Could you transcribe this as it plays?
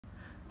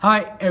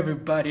Hi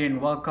everybody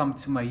and welcome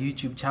to my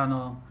YouTube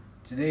channel.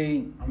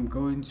 Today I'm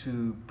going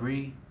to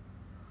Bree,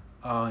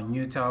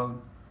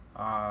 Newtown.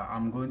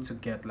 I'm going to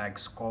get like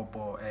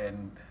Scorpo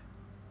and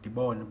the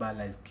ball and ball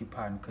is keep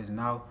on because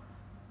now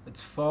it's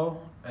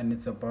fall and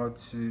it's about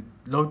to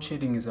load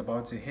shedding is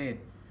about to hit.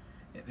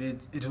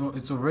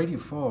 It's already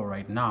fall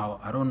right now.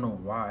 I don't know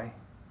why.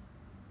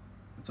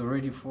 It's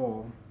already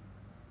fall.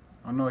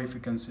 I don't know if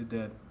you can see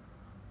that,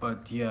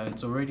 but yeah,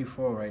 it's already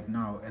fall right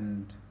now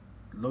and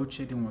load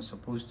shedding was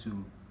supposed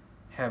to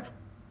have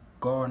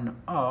gone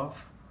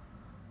off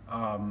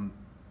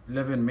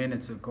 11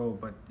 minutes ago,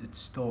 but it's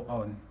still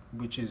on,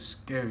 which is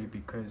scary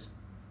because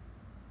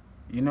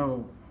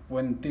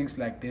when things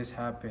like this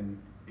happen,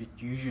 it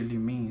usually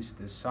means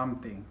there's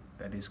something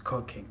that is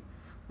cooking,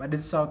 but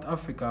it's South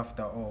Africa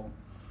after all.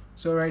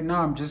 So right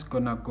now I'm just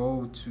gonna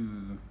go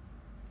to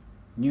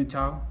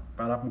Newtown,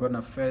 but I'm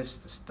gonna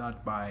first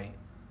start by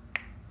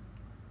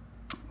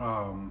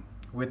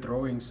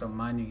withdrawing some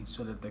money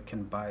so that they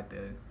can buy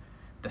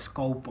the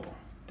scopo,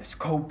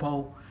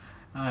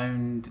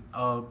 and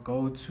I'll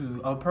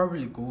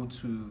probably go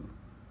to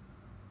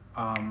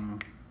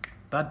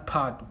that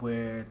part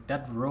where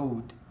that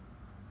road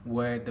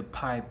where the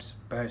pipes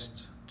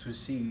burst to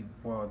see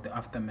the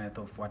aftermath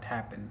of what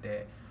happened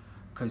there,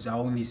 because I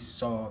only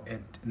saw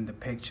it in the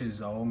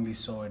pictures, I only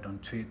saw it on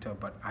Twitter,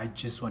 but I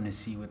just want to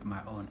see with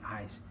my own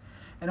eyes.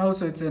 And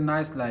also it's a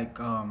nice like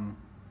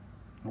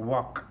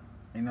walk,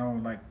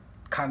 like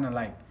kind of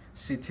like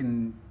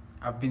sitting.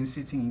 I've been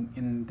sitting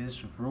in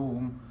this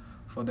room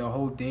for the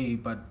whole day,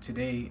 but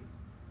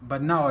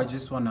now I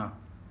just wanna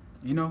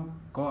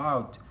go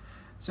out.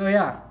 So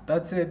yeah,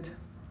 that's it.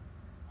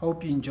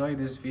 Hope you enjoy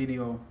this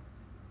video.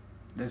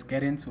 Let's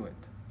get into it.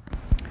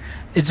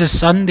 It's a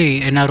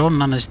Sunday and I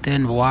don't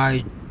understand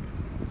why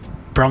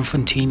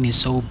Braamfontein is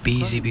so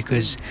busy,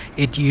 because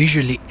it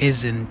usually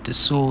isn't.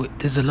 So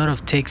there's a lot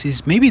of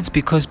taxis. Maybe it's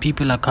because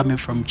people are coming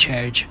from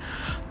church.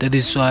 That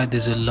is why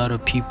there's a lot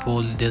of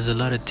people. There's a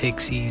lot of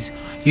taxis.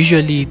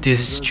 Usually the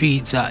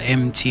streets are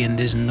empty and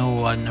there's no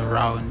one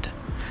around.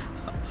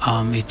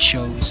 It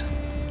shows.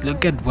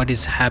 Look at what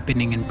is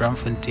happening in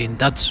Braamfontein.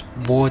 That's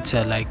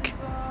water like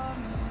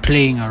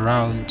playing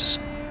around.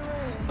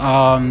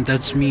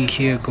 That's me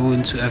here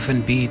going to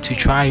FNB to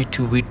try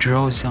to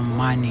withdraw some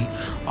money,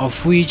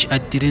 of which I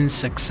didn't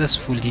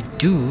successfully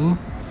do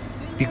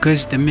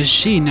because the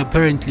machine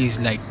apparently is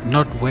like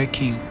not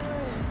working,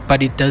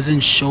 but it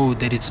doesn't show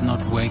that it's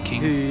not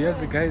working. Hey,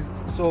 yes guys,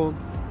 so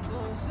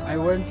I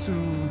went to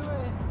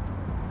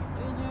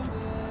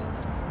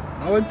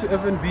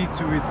FNB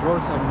to withdraw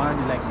some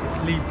money, like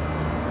at least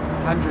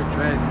 100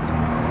 rand,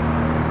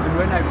 and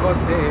when I got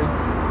there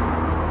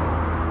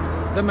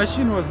the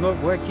machine was not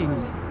working.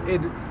 It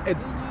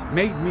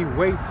made me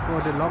wait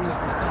for the longest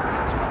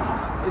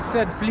time. It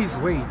said please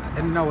wait,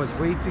 and I was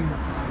waiting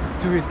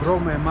to withdraw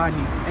my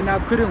money and I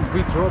couldn't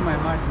withdraw my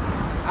money.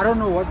 I don't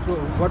know what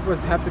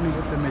was happening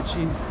with the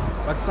machine,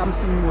 but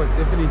something was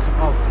definitely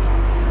off.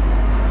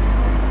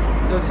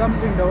 There's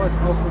something that was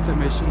off with the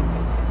machine.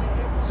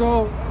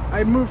 So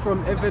I moved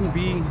from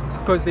FNB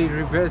because they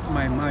reversed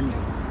my money.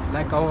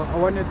 Like I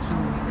wanted to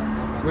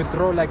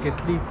withdraw like a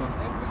clip,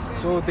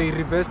 so they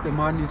reversed the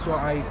money. So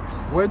I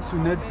went to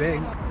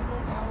Nedbank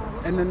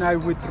and then I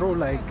withdraw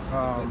like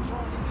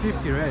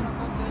 50 rand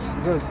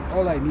because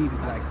all I need is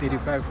like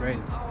 35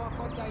 rand.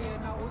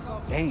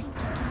 Dang.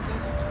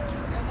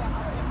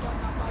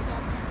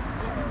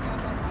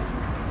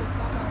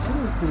 I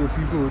don't see the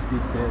people who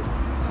did that.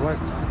 What?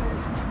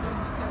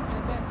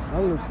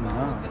 That looks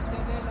nice.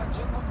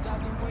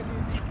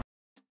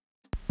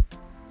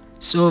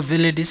 So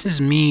Villa, this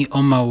is me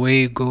on my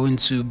way going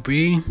to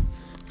Bree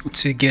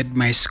to get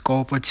my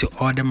scope, or to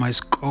order my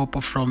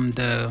scope from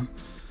the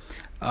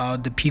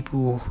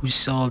people who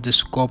sell the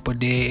scope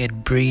there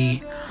at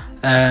Bree.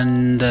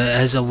 And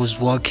as I was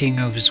walking,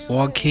 so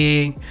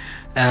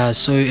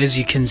as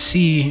you can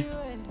see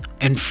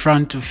in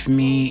front of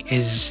me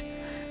is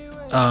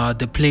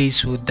the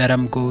place that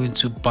I'm going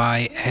to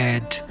buy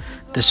at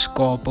the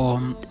scope.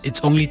 It's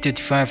only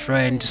 35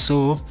 rand.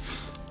 So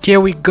here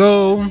we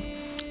go.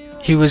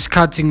 He was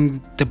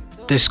cutting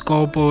the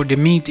scope, the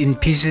meat, in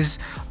pieces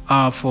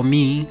for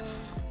me,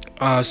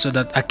 so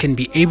that I can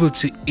be able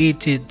to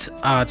eat it.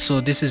 So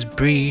this is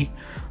Bree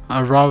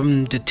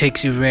around the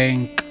taxi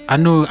rank. I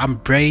know I'm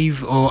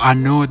brave, or I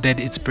know that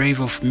it's brave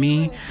of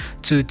me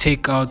to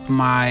take out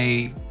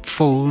my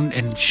phone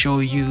and show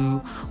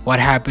you what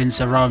happens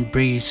around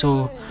Bree.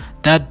 So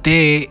that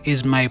there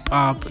is my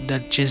pop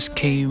that just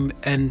came,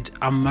 and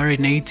I'm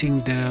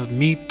marinating the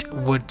meat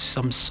with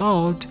some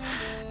salt,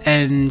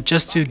 and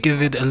just to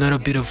give it a little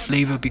bit of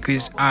flavor,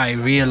 because I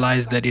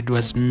realized that it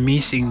was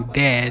missing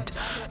that.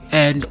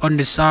 And on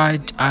the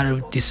side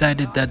I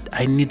decided that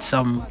I need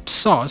some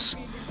sauce.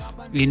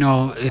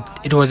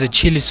 It was a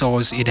chili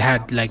sauce. It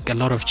had like a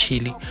lot of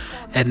chili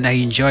and I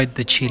enjoyed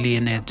the chili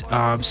in it.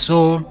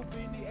 So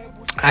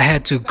I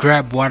had to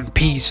grab one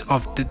piece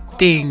of the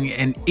thing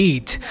and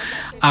eat.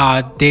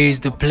 There's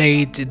the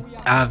plate.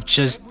 I've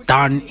just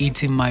done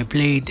eating my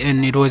plate,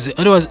 and it was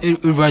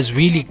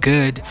really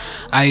good.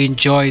 I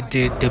enjoyed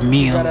the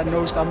meal. You gotta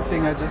know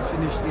something. I just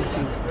finished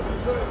eating.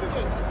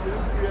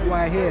 That's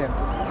why I'm here.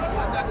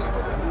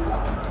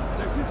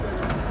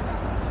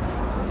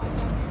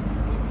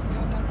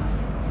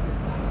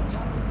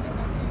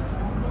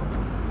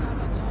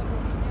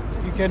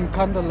 You can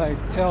kind of like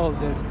tell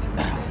that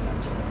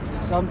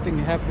something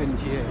happened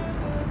here,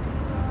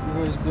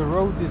 because the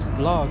road is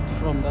blocked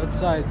from that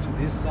side to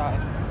this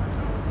side.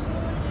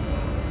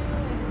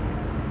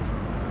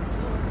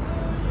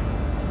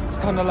 It's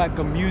kind of like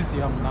a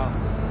museum now,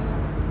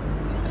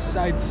 a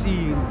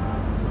sightseeing.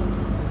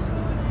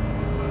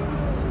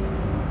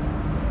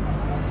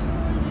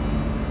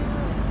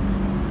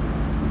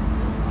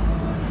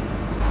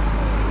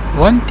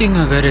 One thing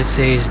I gotta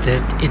say is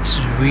that it's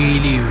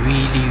really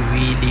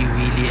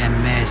a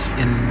mess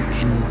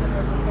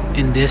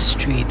in this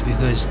street,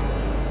 because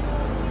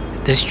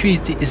the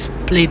street is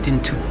split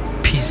into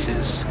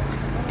pieces,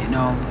 you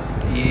know.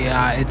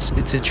 Yeah,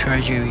 it's a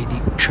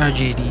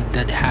tragedy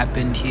that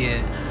happened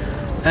here.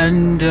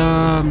 And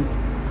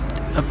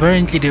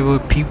apparently there were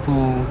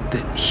people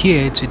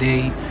here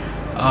today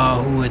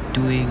who were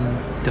doing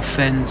the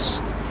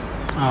fence,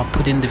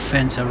 putting the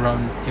fence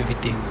around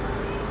everything.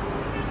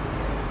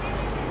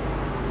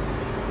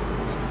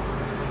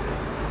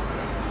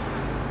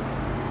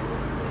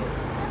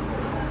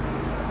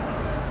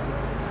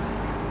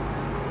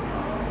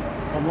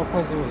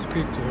 It was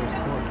quick to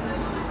respond.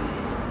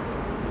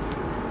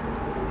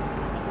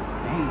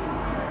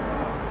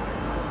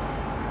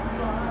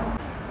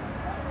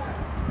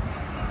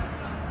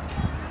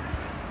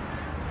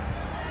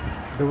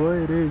 The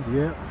way it is,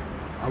 yeah,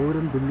 I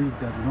wouldn't believe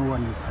that no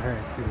one is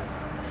hurt here.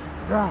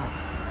 Bruh,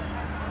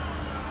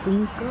 can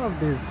you carve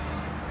this?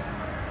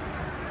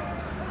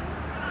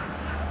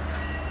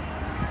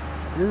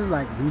 This is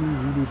like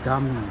really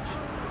damaged.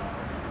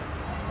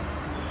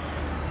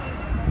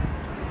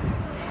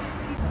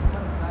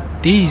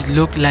 These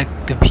look like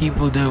the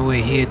people that were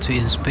here to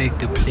inspect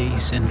the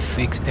place and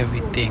fix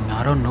everything.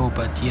 I don't know,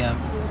 but yeah.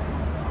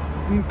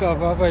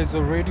 Nkavava is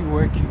already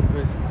working,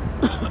 because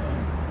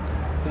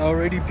there are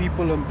already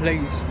people in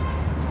place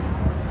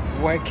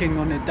working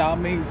on the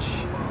damage.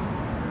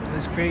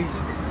 That's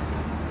crazy.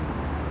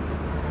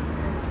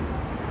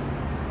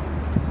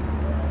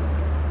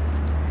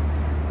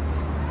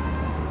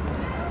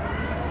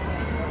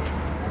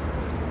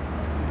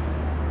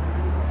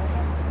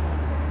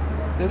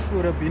 This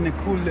would have been a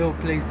cool little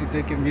place to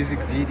take a music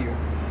video.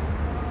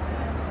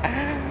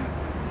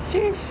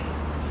 Sheesh.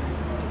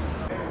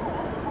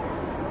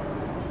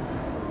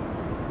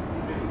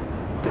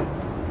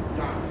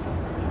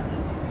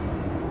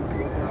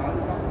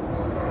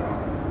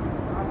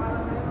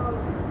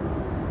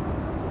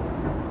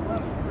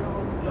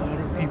 A lot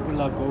of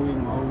people are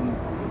going home.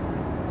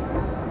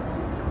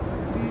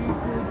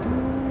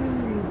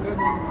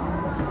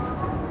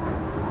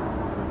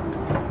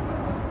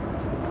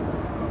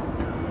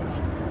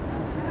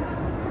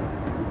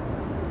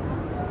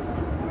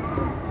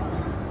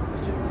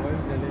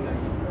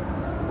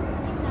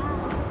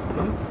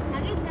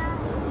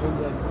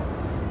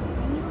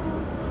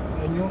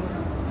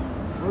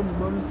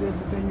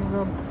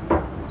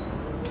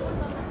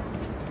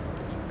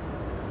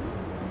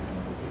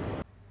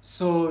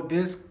 So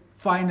this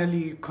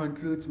finally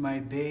concludes my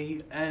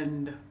day,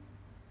 and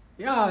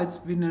yeah, it's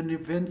been an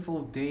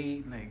eventful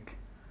day. Like,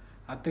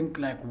 I think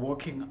like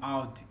walking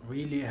out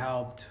really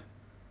helped,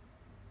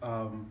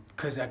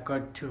 because I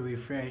got to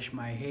refresh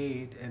my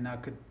head and I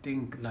could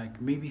think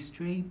like maybe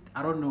straight,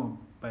 I don't know,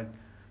 but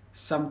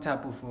some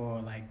type of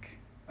like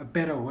a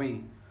better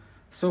way.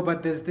 So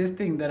but there's this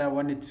thing that I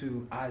wanted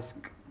to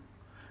ask.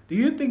 Do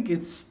you think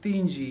it's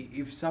stingy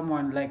if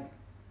someone like,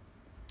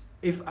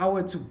 if I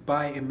were to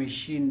buy a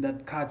machine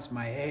that cuts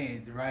my hair,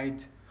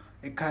 right?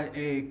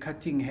 A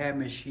cutting hair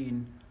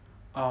machine,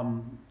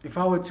 if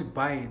I were to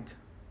buy it,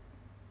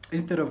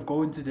 instead of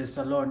going to the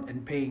salon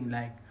and paying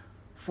like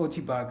 40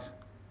 bucks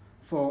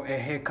for a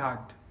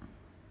haircut,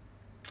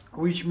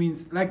 which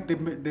means like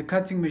the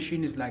cutting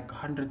machine is like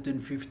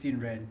 115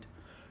 rand.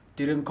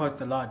 Didn't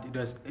cost a lot.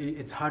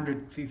 It's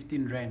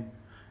 115 rand.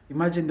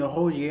 Imagine the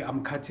whole year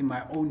I'm cutting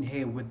my own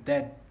hair with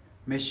that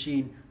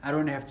machine. I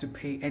don't have to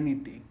pay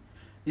anything.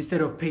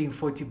 Instead of paying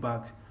 40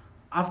 bucks,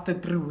 after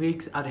 3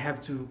 weeks I'd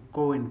have to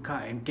go and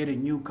cut and get a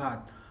new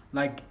cut.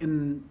 Like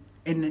in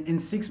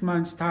 6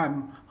 months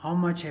time, how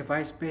much have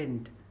I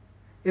spent?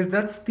 Is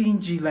that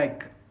stingy,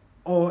 like,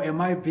 or am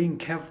I being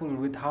careful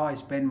with how I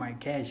spend my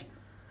cash?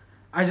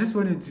 I just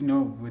wanted to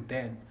know with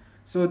that.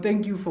 So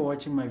thank you for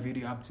watching my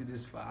video up to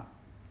this far.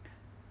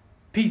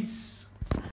 Peace.